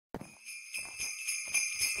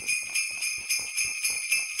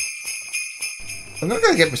I'm not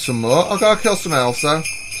going to get me some more. I've got to kill some else though.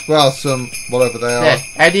 Well, some whatever they are. There.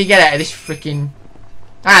 How do you get out of this freaking...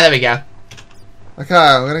 Ah, there we go. Okay,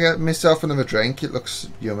 I'm going to get myself another drink. It looks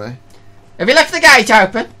yummy. Have you left the gate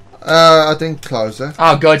open? I didn't close it.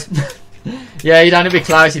 Oh, good. Yeah, you don't have to be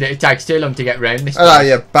closing it. It takes too long to get round this place. Hello,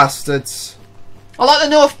 you bastards. I like the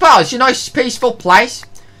North Pole. It's a nice, peaceful place.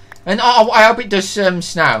 And I hope it does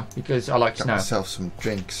snow, because I like Got snow. myself some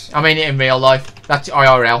drinks. I mean it in real life. That's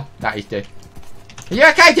IRL. That is, dude. Are you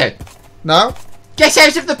okay, dude? No? Get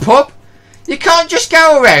out of the pub. You can't just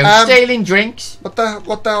go around stealing drinks. What the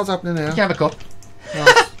hell's happening here? You can have a cup. No.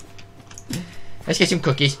 Let's get some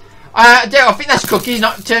cookies. Dude, I think that's cookies,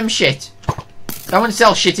 not shit. I wouldn't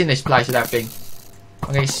sell shit in this place, I don't think.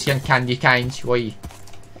 I'm going to get some candy canes. Why? You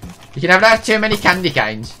can never have too many candy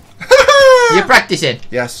canes. You're practicing?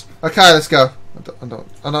 Yes. Okay, let's go. I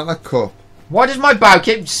don't like cup. Why does my bow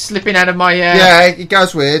keep slipping out of my... Yeah, it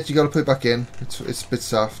goes weird. You got to put it back in. It's a bit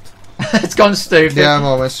soft. It's gone stupid. Yeah, I'm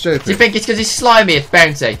almost stupid. Do you think it's because it's slimy, it's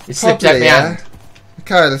bouncy? It slipped out my hand.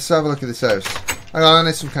 Okay, let's have a look at this house. Hang on, I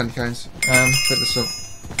need some candy canes. Put this up.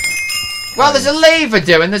 Well, there's a lever,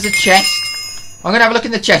 and there's a chest. I'm going to have a look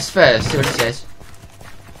in the chest first, see what it says.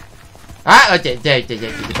 Ah, oh, there's a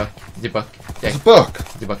book. There's a book. There's a book?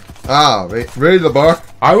 There's a book. Ah, read the book.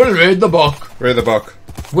 I will read the book. Read the book.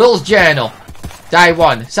 Will's journal. Day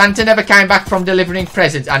 1. Santa never came back from delivering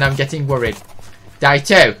presents and I'm getting worried. Day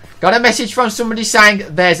 2. Got a message from somebody saying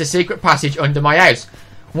there's a secret passage under my house.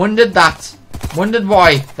 Wondered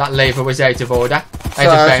why that lever was out of order. So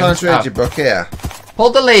I can't read your book here.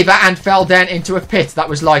 Pulled the lever and fell down into a pit that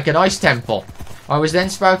was like an ice temple. I was then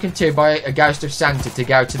spoken to by a ghost of Santa to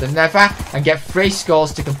go to the Nether and get 3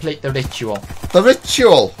 skulls to complete the ritual. The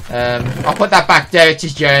ritual? I'll put that back there, it's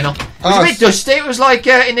his journal. It was a bit dusty, it was like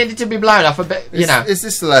it needed to be blown off a bit, you know. Is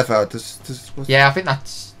this the lever? Yeah, I think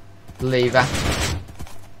that's the lever.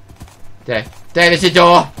 There's a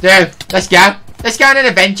door. There, let's go. Let's go on an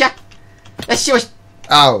adventure. Let's see what's...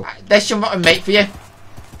 Oh. There's some meat for you.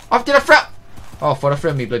 Oh, did I throw... Oh, I thought I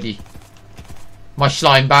threw me bloody... My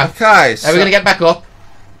slime bag. Okay, so... Are we going to get back up?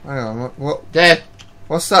 Hang on, what? There.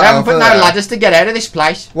 What's that? I haven't put no ladders to get out of this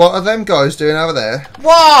place. What are them guys doing over there?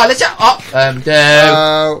 Whoa, let's go.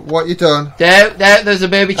 What you done? There's a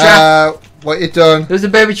booby trap. What you done? There's a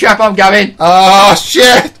booby trap, I'm going. Oh,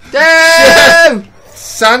 shit! Shit.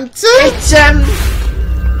 Santa? It's,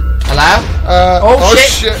 Hello? Oh,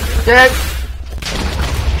 shit.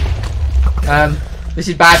 This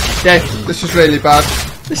is bad. This is really bad.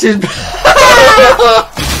 This is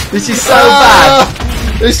This is so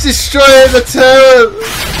bad. It's destroying the town.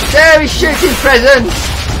 There, he's shooting presents.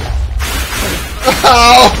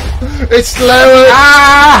 Oh, it's lowered.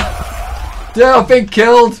 Ah! Dude, I've been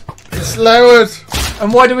killed. It's lowered.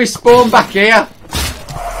 And why do we spawn back here?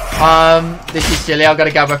 This is silly. I've got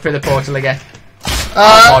to go back through the portal again.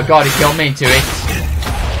 Oh my god, he killed me into it.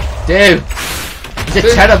 Dude, he's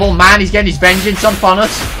a terrible man. He's getting his vengeance upon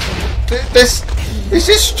us. He's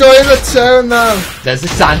destroying the town now. There's the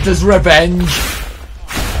Santa's revenge.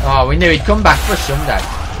 Oh, we knew he'd come back for us someday.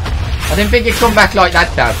 I didn't think he'd come back like that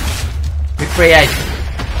though. With 3 heads.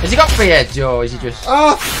 Has he got 3 heads or is he just...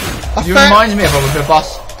 Oh, he reminds me of a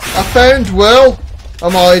boss. I found Will.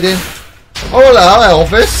 I'm hiding. Oh hello,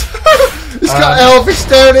 Elvis. He's got Elvis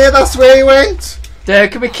down here, that's where he went.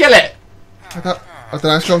 Dude, can we kill it? I don't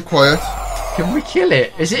know, it's gone quiet. Can we kill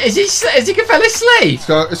it? Is he fell asleep?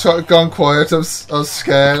 It's gone quiet, I was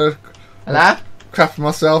scared. Hello? Crapping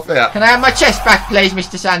myself here. Can I have my chest back please,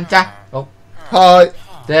 Mr. Santa? Oh. Hi.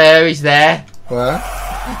 There, he's there. Where?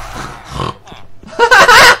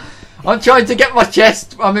 I'm trying to get my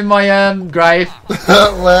chest. I'm in my grave.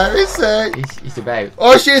 Where is he? He's about.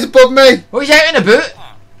 Oh, she's above me. Oh, he's out in a boot.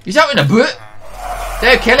 He's out in a boot.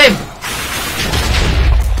 There, kill him.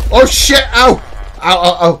 Oh shit! Ow! Ow!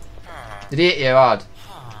 Ow! Ow! Did he hit you hard?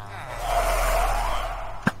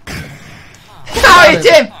 No, hit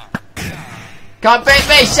him! Can't beat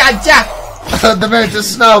me, Santa! The amount of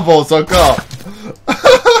snowballs I got.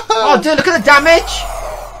 Oh, dude, look at the damage!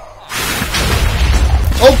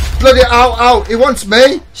 Oh, bloody ow, ow, he wants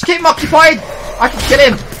me. Just keep him occupied. I can kill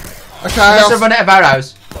him. Okay, Unless I run out of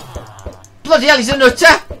arrows. Bloody hell, he's a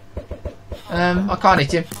nutter. I can't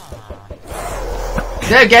hit him.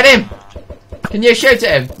 There, get him. Can you shoot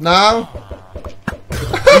at him? No.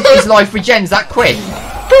 His life regens that quick.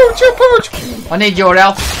 Pooch. I need your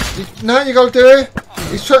help. No, you gotta do it.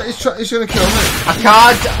 He's gonna kill me. I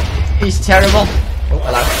can't. He's terrible. Oh,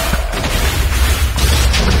 hello.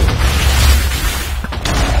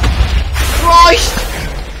 Christ!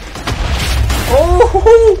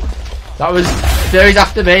 Oh, that was... There, he's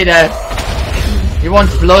after me there. He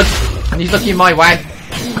wants blood. And he's looking my way.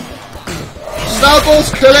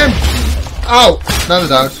 Snowballs, kill him! Oh, no they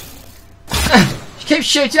don't. You keep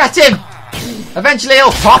shooting at him. Eventually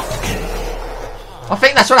he'll pop. I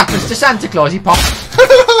think that's what happens to Santa Claus, he pops.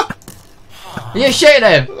 Are you shooting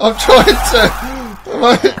him? I'm trying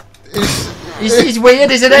to... He's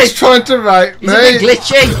weird, isn't he? He's trying to rape me. He's a bit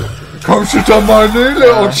glitchy. Come sit on my new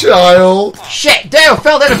little child. Shit, dude, I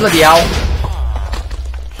fell down a bloody hole.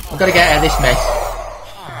 I've got to get out of this mess.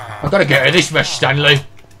 I've got to get out of this mess, Stanley.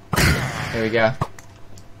 Here we go.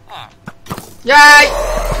 Yay!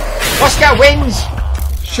 Oscar wins!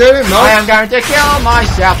 Shoot him, I am going to kill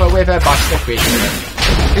myself with a box of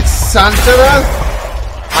Christmas. It's Santa though.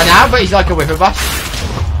 I know, but he's like a whipper boss.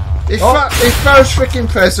 He throws freaking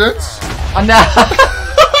presents. I know.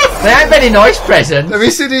 They ain't very nice presents. Have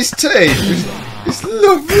you seen his teeth? It's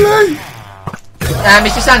lovely.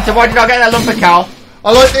 Mr. Santa, why did I get that lump of coal?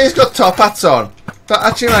 I like that he's got top hats on. That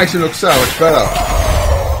actually makes him look so much better.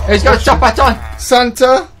 Who's got a top hat on?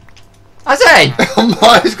 Santa. Has he? Oh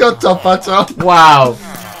my, he's got top hat on. Wow.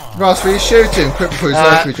 Ross, will you shoot him quick before he's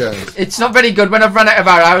like James? It's not very good when I've run out of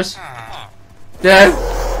arrows. No.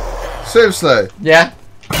 Seriously? Yeah.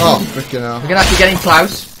 Oh, freaking hell. We're gonna have to get him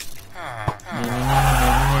close.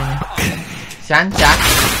 Santa.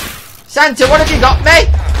 Santa, what have you got me?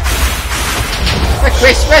 For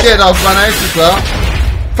Christmas? Shit, I've run out as well.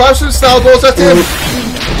 Throw some snowballs at him.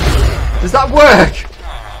 Does that work?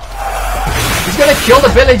 He's gonna kill the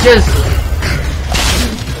villagers.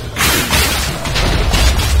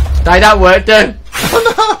 They don't work, dude.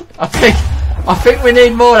 Oh no. I think we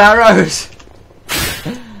need more arrows.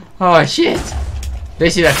 Oh shit.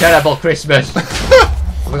 This is a terrible Christmas.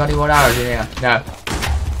 Have we got any more arrows in here? No.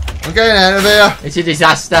 I'm getting out of here. It's a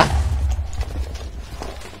disaster.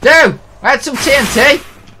 Dude, I had some TNT.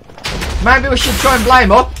 Maybe we should try and blow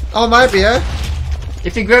him up. Oh, maybe, yeah.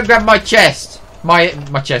 If you grab my chest. My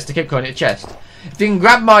chest, I keep calling it chest. If you can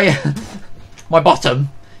grab my my bottom,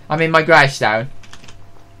 I mean my gravestone,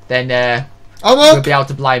 then I'm up. we'll be able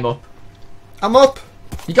to blow him up. I'm up.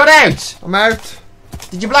 You got out? I'm out.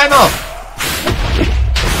 Did you blow him up?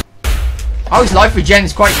 Oh, his life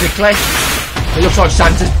regens quite quickly. It looks like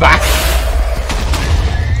Santa's back.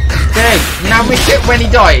 Dude, you know when he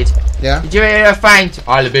died? Yeah. Did you hear a faint?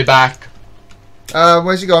 I'll be back.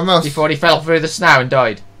 Where's he gone, Ross? Before he fell through the snow and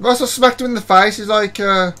died. Ross, I smacked him in the face. He's like,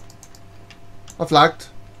 I've lagged.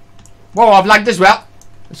 Whoa, I've lagged as well.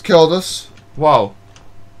 It's killed us. Whoa.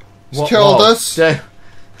 It's killed us.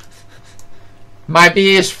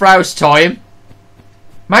 Maybe it's froze time.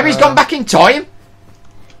 Maybe he's gone back in time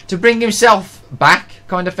to bring himself back,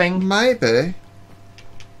 kind of thing. Maybe.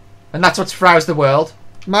 And that's what's froze the world.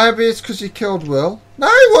 Maybe it's because he killed Will. No,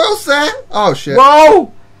 Will's there. Oh shit.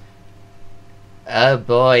 Whoa! Oh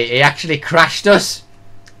boy, he actually crashed us.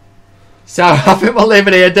 So I think we'll leave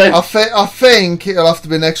it here, dude. I think it'll have to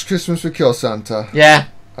be next Christmas we kill Santa. Yeah.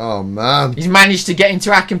 Oh man. He's managed to get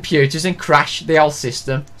into our computers and crash the whole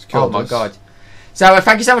system. Oh my us. god. So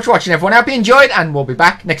thank you so much for watching, everyone. I hope you enjoyed, and we'll be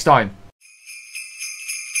back next time.